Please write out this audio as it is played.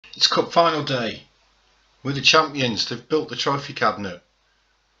It's Cup final day. We're the champions. They've built the trophy cabinet.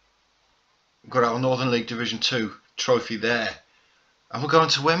 We've got our Northern League Division 2 trophy there. And we're going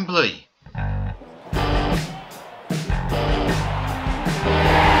to Wembley.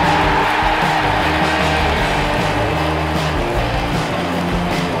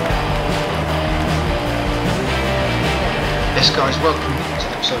 Yes guys, welcome to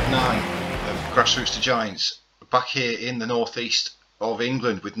episode 9 of Grassroots to Giants. We're back here in the northeast of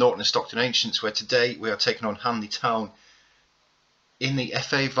England with Norton Stockton Ancients, where today we are taking on Hanley Town in the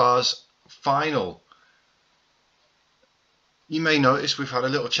FA Vase final. You may notice we've had a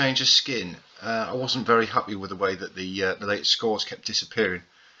little change of skin. I wasn't very happy with the way that the latest scores kept disappearing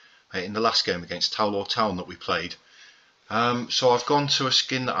in the last game against Towlow Town that we played. So I've gone to a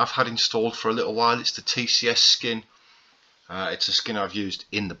skin that I've had installed for a little while. It's the TCS skin. It's a skin I've used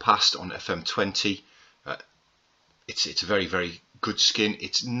in the past on FM20. It's a very, very good skin.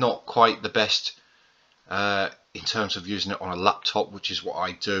 It's not quite the best in terms of using it on a laptop, which is what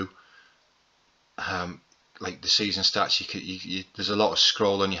I do. Like the season stats, there's a lot of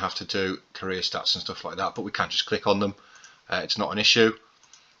scrolling you have to do, career stats and stuff like that, but we can't just click on them. It's not an issue.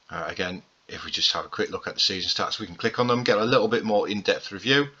 Again, if we just have a quick look at the season stats, we can click on them, get a little bit more in-depth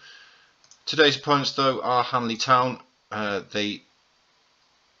review. Today's opponents, though, are Hanley Town.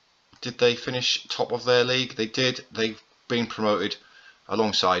 Did they finish top of their league? They did. They've been promoted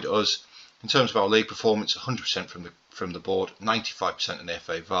alongside us. In terms of our league performance, 100% from the board, 95% in the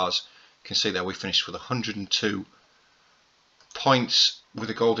FA Vase. You can see there we finished with 102 points with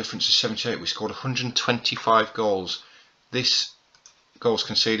a goal difference of 78. We scored 125 goals. This goals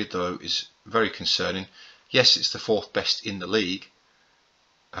conceded, though, is very concerning. Yes, it's the 4th best in the league,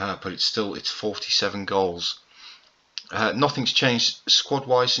 but it's 47 goals. Nothing's changed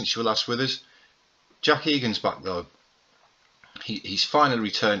squad-wise since you were last with us. Jack Egan's back, though. He's finally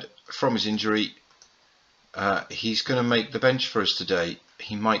returned from his injury. He's going to make the bench for us today.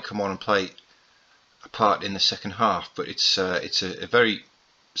 He might come on and play a part in the second half, but it's a very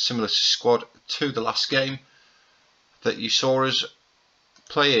similar squad to the last game that you saw us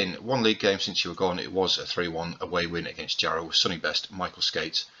play in. One league game since you were gone. It was a 3-1 away win against Jarrow with Sonny Best, Michael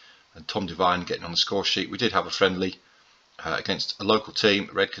Skates and Tom Devine getting on the score sheet. We did have a friendly against a local team,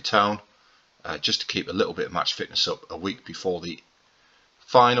 Redcar Town, just to keep a little bit of match fitness up a week before the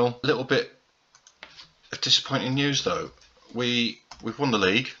final. A little bit of disappointing news, though. We've won the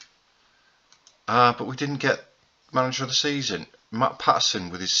league, but we didn't get manager of the season. Matt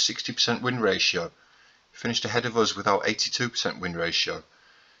Patterson, with his 60% win ratio, finished ahead of us with our 82% win ratio.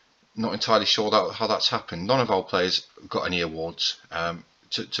 Not entirely sure how that's happened. None of our players got any awards,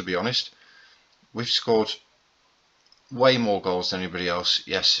 to be honest. We've scored way more goals than anybody else.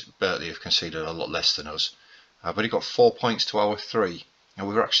 Yes, Bertley have conceded a lot less than us, but he got 4 points to our 3, and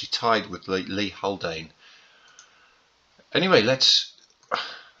we were actually tied with Lee Haldane. Anyway, let's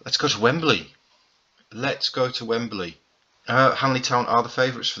go to Wembley. Let's go to Wembley. Hanley Town are the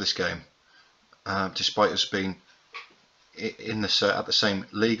favourites for this game, despite us being in this at the same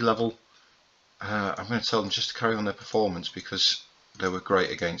league level. I'm going to tell them just to carry on their performance because they were great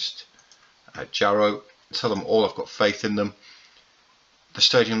against Jarrow. Tell them all I've got faith in them. The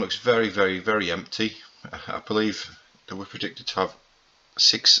stadium looks very, very, very empty. I believe that we're predicted to have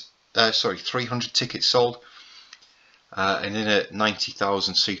 300 tickets sold, and in a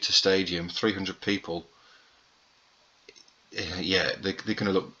 90,000 seater stadium, 300 people. Yeah, they're going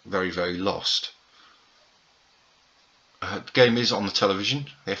to look very, very lost. The game is on the television,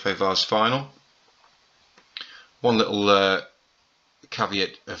 the FA Vase final. One little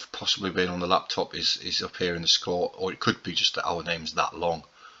caveat of possibly being on the laptop is up here in the score, or it could be just that our name's that long,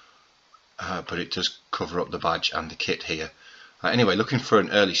 but it does cover up the badge and the kit here. Anyway, looking for an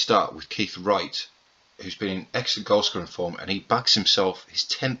early start with Keith Wright, who's been in excellent goal scoring form, and he bags himself his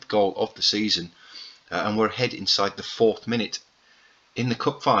 10th goal of the season, and we're ahead inside the 4th minute in the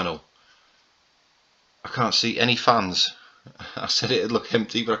cup final. I can't see any fans. I said it'd look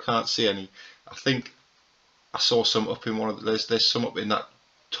empty, but I can't see any. I think I saw some up in one of the, there's some up in that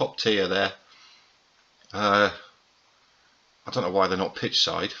top tier there. I don't know why they're not pitch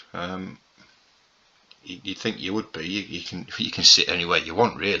side. You'd think you would be. You can sit anywhere you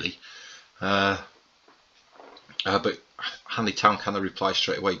want, really. But Hanley Town can reply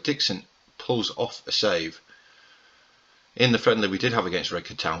straight away. Dixon pulls off a save. In the friendly we did have against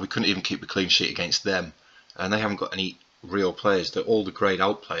Redcar Town, we couldn't even keep a clean sheet against them, and they haven't got any real players. They're all the greyed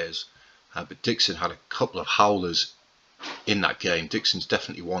out players. But Dixon had a couple of howlers in that game. Dixon's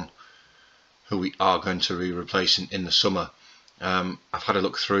definitely one who we are going to be replacing in the summer. I've had a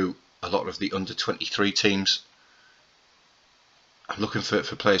look through a lot of the under-23 teams I'm looking for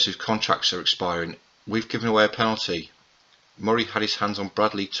players whose contracts are expiring. We've given away a penalty. Murray had his hands on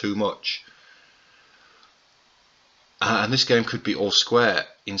Bradley too much. And this game could be all square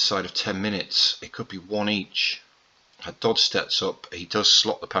inside of 10 minutes. It could be one each. Dodd steps up, he does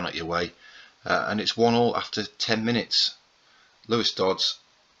slot the penalty away, and it's 1-1 after 10 minutes. Lewis Dodds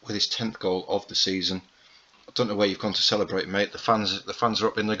with his 10th goal of the season. I don't know where you've gone to celebrate, mate. The fans are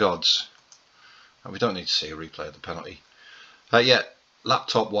up in the gods. And we don't need to see a replay of the penalty. Yeah,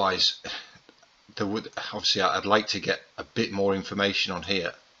 laptop wise, obviously I'd like to get a bit more information on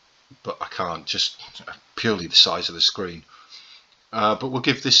here, but I can't, just purely the size of the screen. But we'll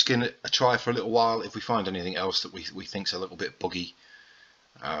give this skin a try for a little while. If we find anything else that we think's a little bit buggy,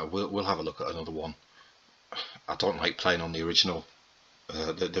 we'll have a look at another one. I don't like playing on the original,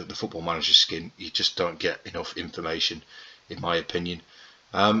 the Football Manager skin. You just don't get enough information, in my opinion.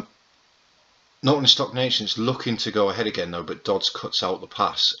 Norton Stockton Ancients looking to go ahead again though, but Dodds cuts out the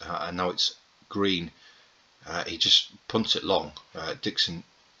pass, and now it's Green. He just punts it long. Dixon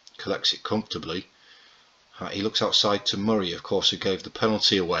collects it comfortably. He looks outside to Murray, of course, who gave the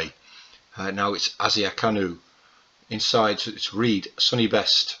penalty away. Now it's Azia Kanu. Inside, so it's Reed, Sonny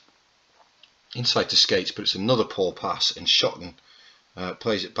Best. Inside to Skates, but it's another poor pass, and Shotton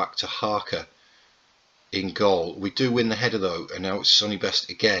plays it back to Harker in goal. We do win the header though, and now it's Sonny Best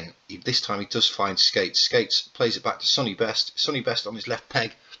again. This time he does find Skates. Skates plays it back to Sonny Best. Sonny Best on his left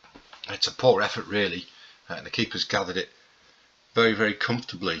peg. It's a poor effort really, and the keeper's gathered it very, very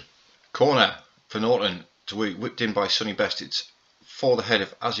comfortably. Corner for Norton, to be whipped in by Sonny Best. It's for the head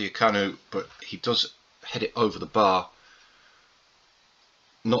of Azia Kanu, but he does head it over the bar.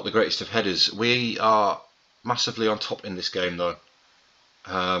 Not the greatest of headers. We are massively on top in this game though.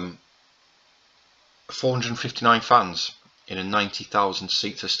 459 fans in a 90,000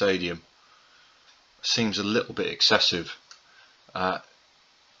 seater stadium seems a little bit excessive.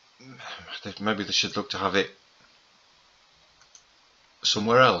 Maybe they should look to have it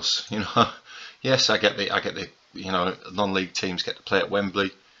somewhere else, you know. Yes, I get the you know, non-league teams get to play at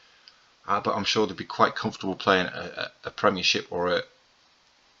Webley, but I'm sure they'd be quite comfortable playing a Premiership or a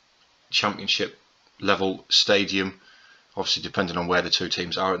Championship level stadium, obviously depending on where the two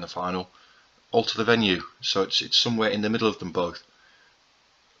teams are in the final. Alter the venue, so it's somewhere in the middle of them both.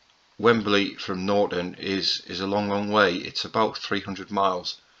 Webley from Norton is a long way. It's about 300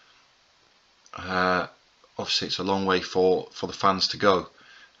 miles. Obviously it's a long way for the fans to go.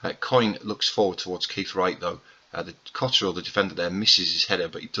 Coyne looks forward towards Keith Wright though. The Cotterill, the defender there, misses his header,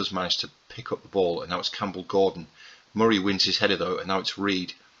 but he does manage to pick up the ball, and now it's Campbell Gordon. Murray wins his header though, and now it's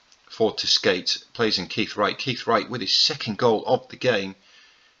Reed. Forward to Skates, plays in Keith Wright. Keith Wright with his second goal of the game.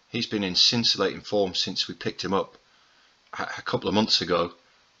 He's been in scintillating form since we picked him up a couple of months ago,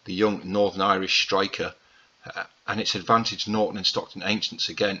 the young Northern Irish striker. And it's advantage Norton and Stockton Ancients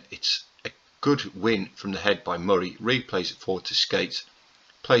again. It's a good win from the head by Murray. Reed plays it forward to Skates,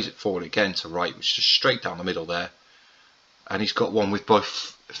 plays it forward again to Wright, which is just straight down the middle there. And he's got one with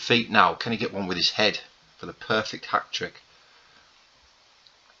both feet now. Can he get one with his head for the perfect hat trick?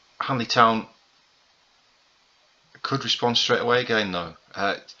 Hanley Town could respond straight away again though.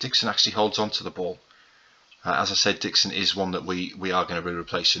 Dixon actually holds on to the ball. As I said, Dixon is one that we are going to be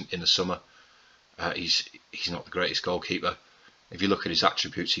replacing in the summer. He's not the greatest goalkeeper. If you look at his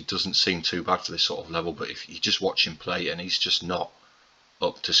attributes, he doesn't seem too bad for this sort of level, but if you just watch him play, and he's just not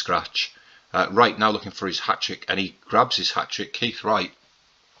up to scratch. Wright now looking for his hat-trick, and he grabs his hat-trick. Keith Wright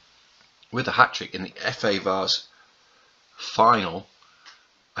with a hat-trick in the FA Vase final,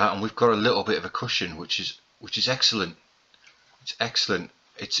 and we've got a little bit of a cushion, which is excellent. It's excellent.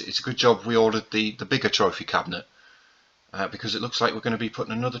 It's a good job we ordered the bigger trophy cabinet, because it looks like we're going to be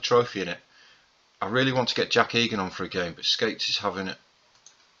putting another trophy in it. I really want to get Jack Egan on for a game, but Skates is having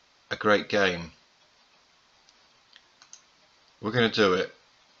a great game. We're going to do it.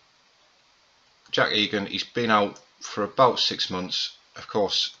 Jack Egan, he's been out for about 6 months. Of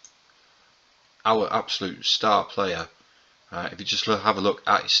course, our absolute star player. If you just have a look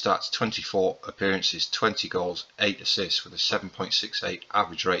at his stats, 24 appearances, 20 goals, 8 assists with a 7.68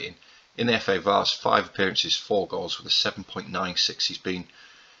 average rating. In the FA Vase, 5 appearances, 4 goals with a 7.96. He's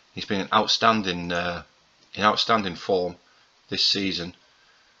been in outstanding form this season.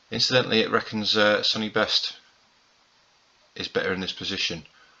 Incidentally, it reckons Sonny Best is better in this position.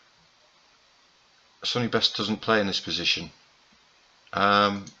 Sonny Best doesn't play in this position.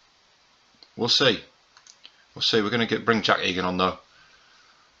 We'll see. We'll see. We're going to bring Jack Egan on though.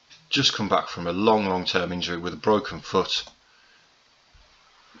 Just come back from a long-term injury with a broken foot,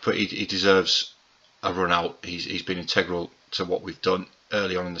 but he deserves a run out. He's been integral to what we've done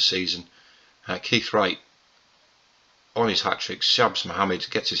early on in the season. Keith Wright on his hat-trick. Shabs Mohammed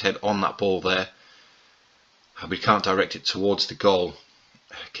gets his head on that ball there, but he can't direct it towards the goal.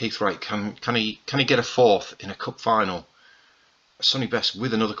 Keith Wright, can he get a fourth in a cup final? Sonny Best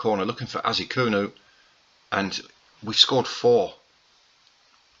with another corner, looking for Azikunu, and we've scored 4.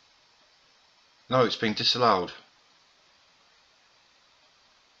 No, it's been disallowed.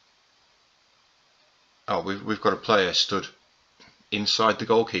 Oh, we've got a player stood inside the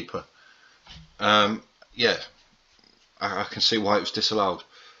goalkeeper. Yeah, I can see why it was disallowed.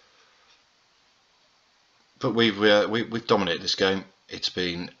 But we've dominated this game. It's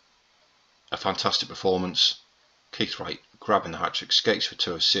been a fantastic performance. Keith Wright grabbing the hat-trick, skates for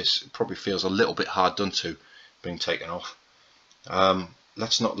 2 assists. It probably feels a little bit hard done to being taken off.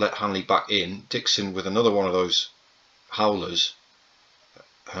 Let's not let Hanley back in. Dixon with another one of those howlers,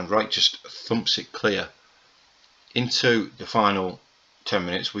 and Wright just thumps it clear into the final 10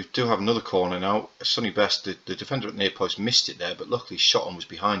 minutes. We do have another corner now. Sonny Best, the defender at the near post, missed it there, but luckily Shotton was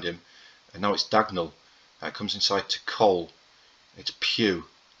behind him, and now it's Dagnall. It comes inside to Cole. It's Pugh.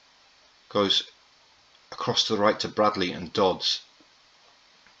 Goes across to the right to Bradley and Dodds,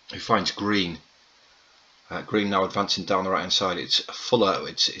 who finds Green. Green now advancing down the right hand side. It's Fuller.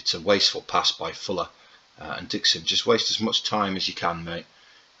 It's a wasteful pass by Fuller, and Dixon. Just waste as much time as you can, mate.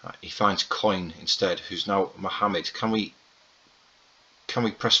 He finds Coyne instead, who's now Mohammed. Can we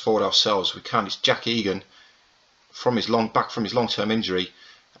press forward ourselves? We can. It's Jack Egan from his long-term injury,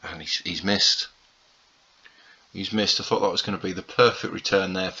 and he's missed. He's missed. I thought that was going to be the perfect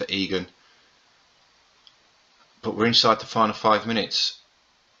return there for Egan, but we're inside the final 5 minutes,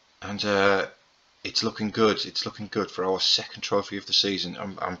 and it's looking good. It's looking good for our second trophy of the season.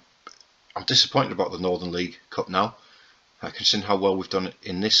 I'm disappointed about the Northern League Cup now, considering how well we've done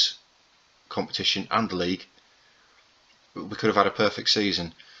in this competition and the league. We could have had a perfect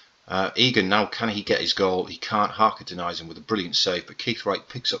season. Egan now, can he get his goal? He can't. Harker denies him with a brilliant save, but Keith Wright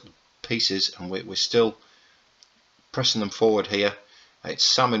picks up the pieces, and we're still pressing them forward here. It's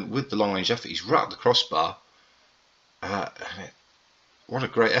Salmon with the long range effort. He's right at the crossbar. What a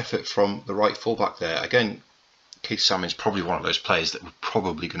great effort from the right fullback there. Again, Keith Salmon's probably one of those players that we're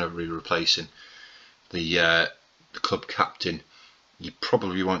probably going to be replacing the club captain. You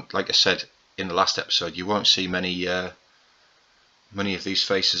probably won't, like I said in the last episode, you won't see many of these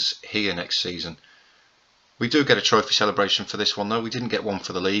faces here next season. We do get a trophy celebration for this one though. We didn't get one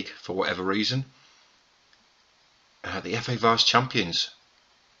for the league for whatever reason. The FA Vase champions,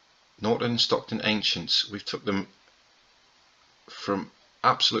 Norton Stockton Ancients. We've took them from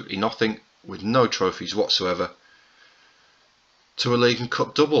absolutely nothing, with no trophies whatsoever, to a league and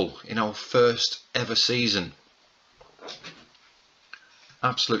cup double in our first ever season.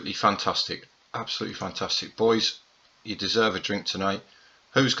 Absolutely fantastic. Absolutely fantastic. Boys, you deserve a drink tonight.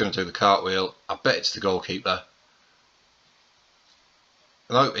 Who's going to do the cartwheel? I bet it's the goalkeeper.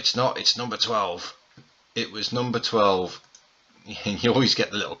 No, it's not. It's number 12. It was number 12. You always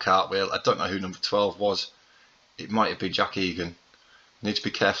get the little cartwheel. I don't know who number 12 was. It might have been Jack Egan. Need to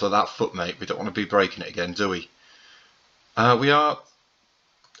be careful of that foot, mate. We don't want to be breaking it again, do we? We are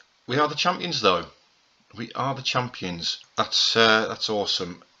the champions, though. We are the champions. That's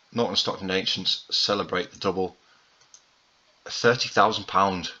awesome. Norton Stockton Ancients celebrate the double.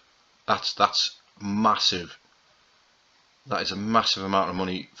 £30,000. That's massive. That is a massive amount of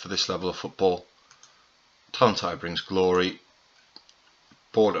money for this level of football. Talentire brings glory.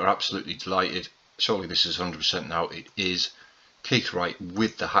 Board are absolutely delighted. Surely this is 100% now. It is. Keith Wright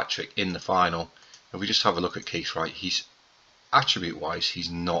with the hat-trick in the final. If we just have a look at Keith Wright, he's attribute-wise,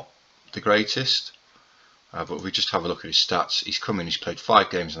 he's not the greatest. But if we just have a look at his stats, he's come in, he's played 5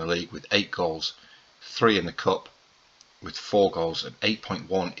 games in the league with 8 goals, 3 in the cup with 4 goals, and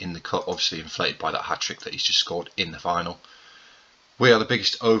 8.1 in the cup, obviously inflated by that hat-trick that he's just scored in the final. We are the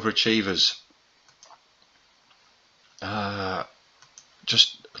biggest overachievers.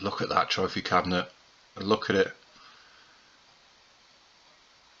 Just look at that trophy cabinet. Look at it.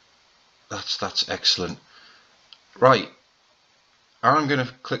 That's excellent. Right, I'm going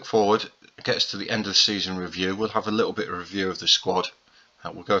to click forward. It gets to the end of the season review. We'll have a little bit of review of the squad.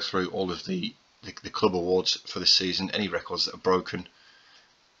 We'll go through all of the club awards for this season, any records that are broken,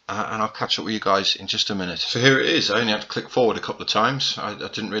 and I'll catch up with you guys in just a minute. So here it is. I only had to click forward a couple of times. I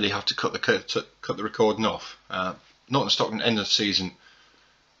didn't really have to cut the recording off. Norton Stockton end of season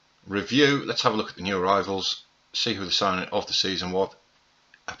review. Let's have a look at the new arrivals, see who the signing of the season was.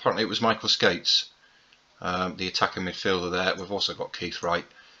 Apparently it was Michael Skates, the attacking midfielder there. We've also got Keith Wright.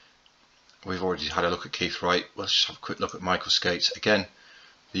 We've already had a look at Keith Wright. Let's just have a quick look at Michael Skates. Again,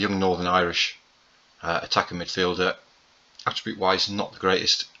 the young Northern Irish attacking midfielder. Attribute wise, not the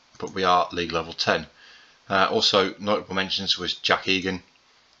greatest, but we are league level 10. Also notable mentions was Jack Egan,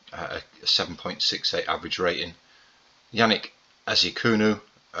 a 7.68 average rating. Yannick Aziekunu,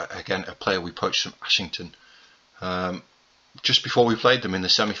 again a player we poached from Ashington just before we played them in the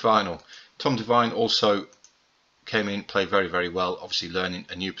semi-final. Tom Devine also came in, played very, very well, obviously learning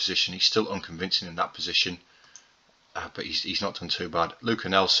a new position. He's still unconvincing in that position, but he's not done too bad. Luca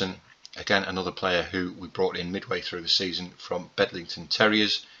Nelson, again another player who we brought in midway through the season from Bedlington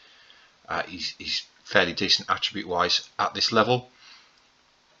Terriers. He's fairly decent attribute wise at this level.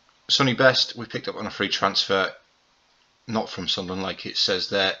 Sonny Best we picked up on a free transfer, not from Sunderland like it says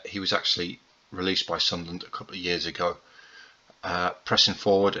there. He was actually released by Sunderland a couple of years ago. Pressing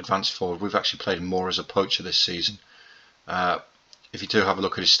forward, advanced forward, we've actually played him more as a poacher this season. If you do have a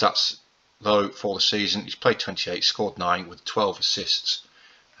look at his stats though for the season, he's played 28, scored 9 with 12 assists,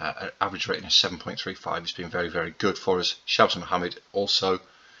 an average rating of 7.35. He's been very, very good for us. Shabs Mohammed also.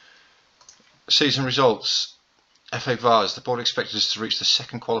 Season results. FA Vase, the board expected us to reach the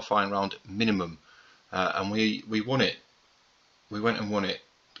second qualifying round minimum, and we won it. We went and won it.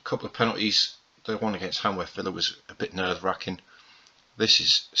 A couple of penalties. The one against Hanworth Villa was a bit nerve-wracking. This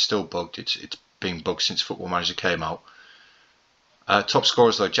is still bugged. It's been bugged since Football Manager came out. Top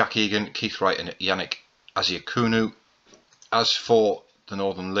scorers though, Jack Egan, Keith Wright and Yannick Aziekunu. As for the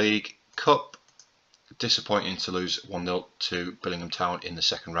Northern League Cup, disappointing to lose 1-0 to Billingham Town in the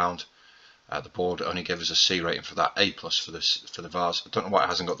second round. The board only gave us a C rating for that, A+ for the Vase. I don't know why it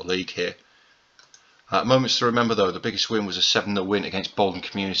hasn't got the league here. Moments to remember though, the biggest win was a 7-0 win against Bolton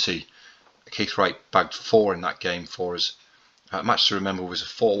Community. Keith Wright bagged 4 in that game for us. Match to remember was a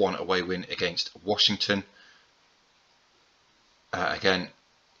 4-1 away win against Washington. Again,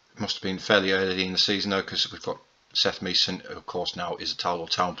 it must have been fairly early in the season though, because we've got Seth Meeson, who of course now is a Tarlow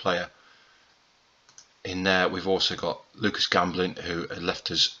Town player. In there we've also got Lucas Gamblin, who had left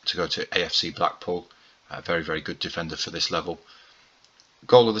us to go to AFC Blackpool. A very, very good defender for this level.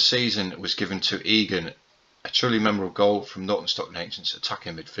 Goal of the season was given to Egan. A truly memorable goal from Norton Stockton Ancients,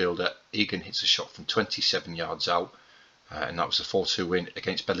 attacking midfielder. Egan hits a shot from 27 yards out, and that was the 4-2 win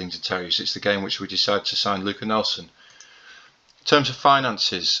against Bedlington Terriers. It's the game which we decided to sign Luca Nelson. In terms of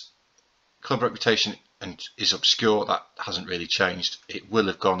finances, club reputation is obscure. That hasn't really changed. It will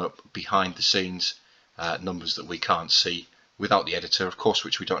have gone up behind the scenes, numbers that we can't see without the editor, of course,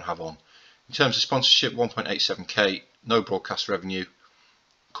 which we don't have on. In terms of sponsorship, 1.87k, no broadcast revenue.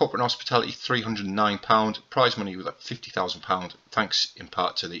 Corporate and hospitality, £309. Prize money with £50,000, thanks in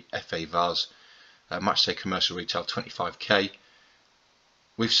part to the FA Vase. Matchday commercial retail, 25k.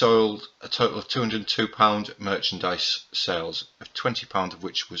 We've sold a total of £202 merchandise sales, of £20 of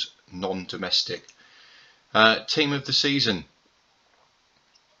which was non-domestic. Team of the season.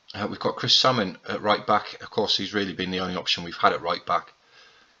 We've got Chris Salmon at right back. Of course, he's really been the only option we've had at right back.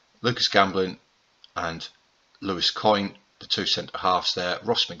 Lucas Gamblin and Lewis Coyne, the two centre halves there.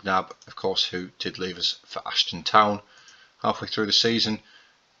 Ross McNabb, of course, who did leave us for Ashton Town halfway through the season,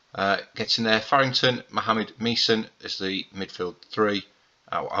 gets in there. Farrington, Mohammed Meeson is the midfield 3.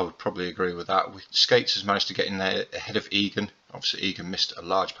 I would probably agree with that. Skates has managed to get in there ahead of Egan. Obviously, Egan missed a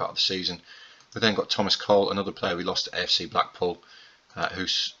large part of the season. We then got Thomas Cole, another player we lost to AFC Blackpool,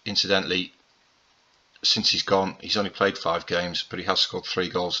 who's incidentally, since he's gone, he's only played 5 games, but he has scored 3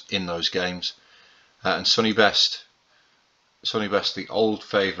 goals in those games. And Sonny Best, the old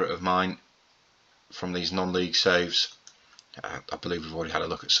favourite of mine from these non-league saves. I believe we've already had a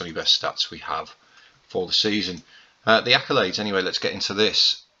look at Sonny Best's stats we have for the season. The accolades, anyway, let's get into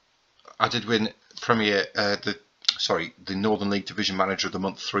this. I did win the Northern League Division Manager of the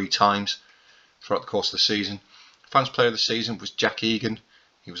Month 3 times throughout the course of the season. Fans Player of the Season was Jack Egan.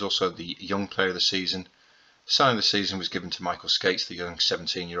 He was also the Young Player of the Season. Sign of the Season was given to Michael Skates, the young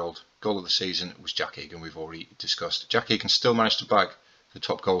 17-year-old. Goal of the Season was Jack Egan, we've already discussed. Jack Egan still managed to bag the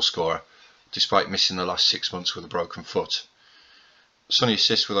top goal scorer, despite missing the last 6 months with a broken foot. Sonny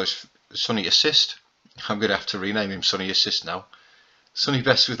Assist, I'm going to have to rename him Sonny Assist now. Sonny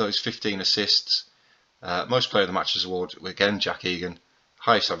Best with those 15 assists. Most Player of the Matches award, again Jack Egan.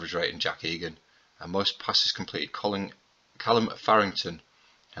 Highest average rating, Jack Egan. And most passes completed, Callum Farrington,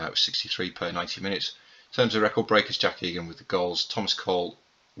 63 per 90 minutes. In terms of record breakers, Jack Egan with the goals. Thomas Cole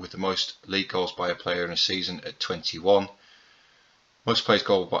with the most league goals by a player in a season at 21. Most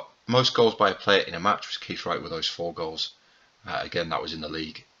goals by a player in a match was Keith Wright with those 4 goals. Again, that was in the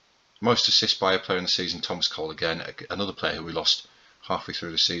league. Most assists by a player in the season, Thomas Cole again, another player who we lost halfway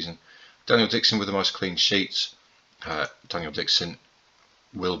through the season. Daniel Dixon with the most clean sheets. Daniel Dixon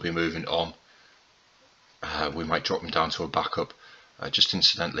will be moving on. We might drop him down to a backup. Just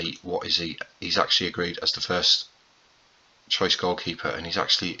incidentally, what is he? He's actually agreed as the first choice goalkeeper, and he's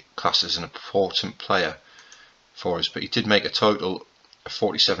actually classed as an important player for us, but he did make a total of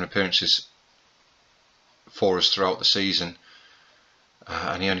 47 appearances for us throughout the season,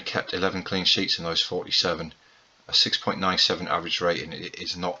 and he only kept 11 clean sheets in those 47. A 6.97 average rating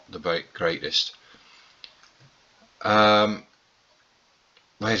is not the greatest. Where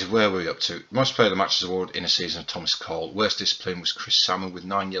were we up to? Most player of the matches award in a season of Thomas Cole. Worst discipline was Chris Salmon with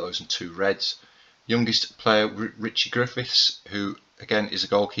 9 yellows and 2 reds. Youngest player Richie Griffiths, who again is a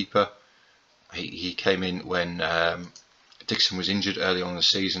goalkeeper. He came in when Dixon was injured early on in the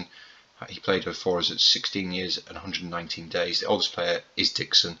season. He played for us at 16 years and 119 days. The oldest player is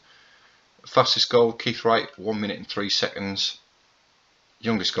Dixon. Fastest goal, Keith Wright, 1 minute and 3 seconds.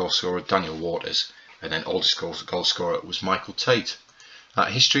 Youngest goal scorer, Daniel Waters. And then oldest goal scorer was Michael Tate.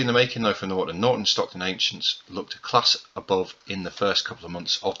 History in the making though for Norton. Norton Stockton Ancients looked a class above in the first couple of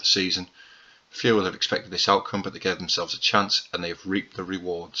months of the season. Few will have expected this outcome, but they gave themselves a chance and they have reaped the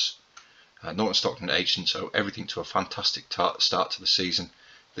rewards. Norton Stockton Ancients owe everything to a fantastic start to the season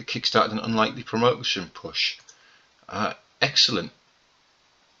that kick-started an unlikely promotion push. Excellent.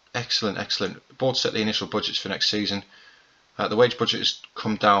 The board set the initial budgets for next season. The wage budget has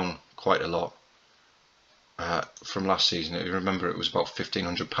come down quite a lot from last season. You remember it was about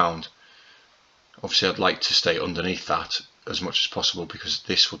 £1,500. Obviously I'd like to stay underneath that as much as possible because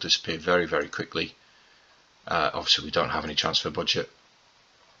this will disappear very, very quickly. Obviously we don't have any transfer budget.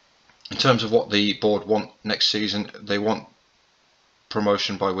 In terms of what the board want next season, they want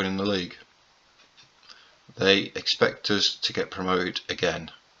promotion by winning the league. They expect us to get promoted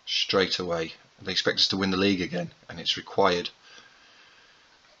again straight away. They expect us to win the league again, and it's required.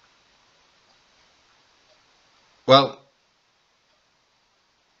 Well,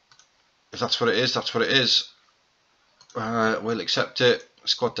 if that's what it is, that's what it is. We'll accept it.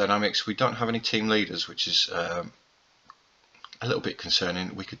 Squad dynamics. We don't have any team leaders, which is a little bit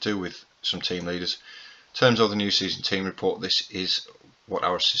concerning. We could do with some team leaders. In terms of the new season team report, this is what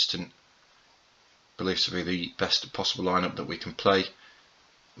our assistant believes to be the best possible lineup that we can play.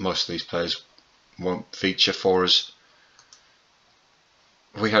 Most of these players won't feature for us.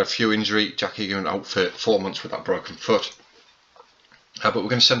 We had a few injury. Jack Egan out for 4 months with that broken foot. But we're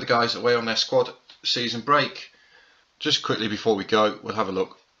going to send the guys away on their squad season break. Just quickly before we go, we'll have a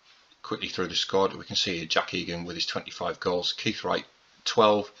look quickly through the squad. We can see here Jack Egan with his 25 goals, Keith Wright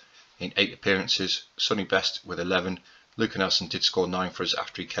 12 in 8 appearances, Sonny Best with 11. Luca Nelson did score 9 for us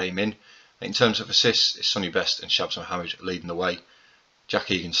after he came in. In terms of assists, it's Sonny Best and Shabs Mohammed leading the way. Jack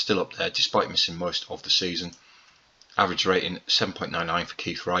Egan's still up there despite missing most of the season. Average rating 7.99 for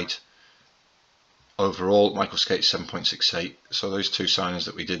Keith Wright. Overall, Michael Skate 7.68. So those two signings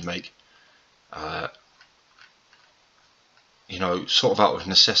that we did make, you know, sort of out of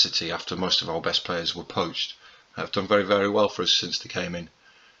necessity after most of our best players were poached, have done very, very well for us since they came in.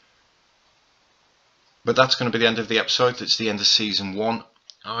 But that's going to be the end of the episode. It's the end of season 1.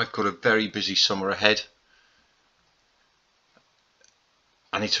 I've got a very busy summer ahead.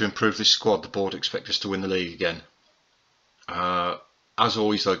 I need to improve this squad. The board expect us to win the league again. As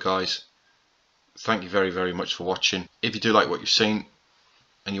always though guys, thank you very, very much for watching. If you do like what you've seen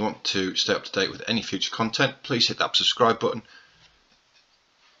and you want to stay up to date with any future content, please hit that subscribe button.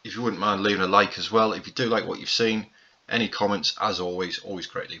 If you wouldn't mind leaving a like as well. If you do like what you've seen, any comments, as always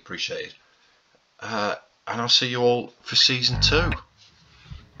greatly appreciated. And I'll see you all for season 2.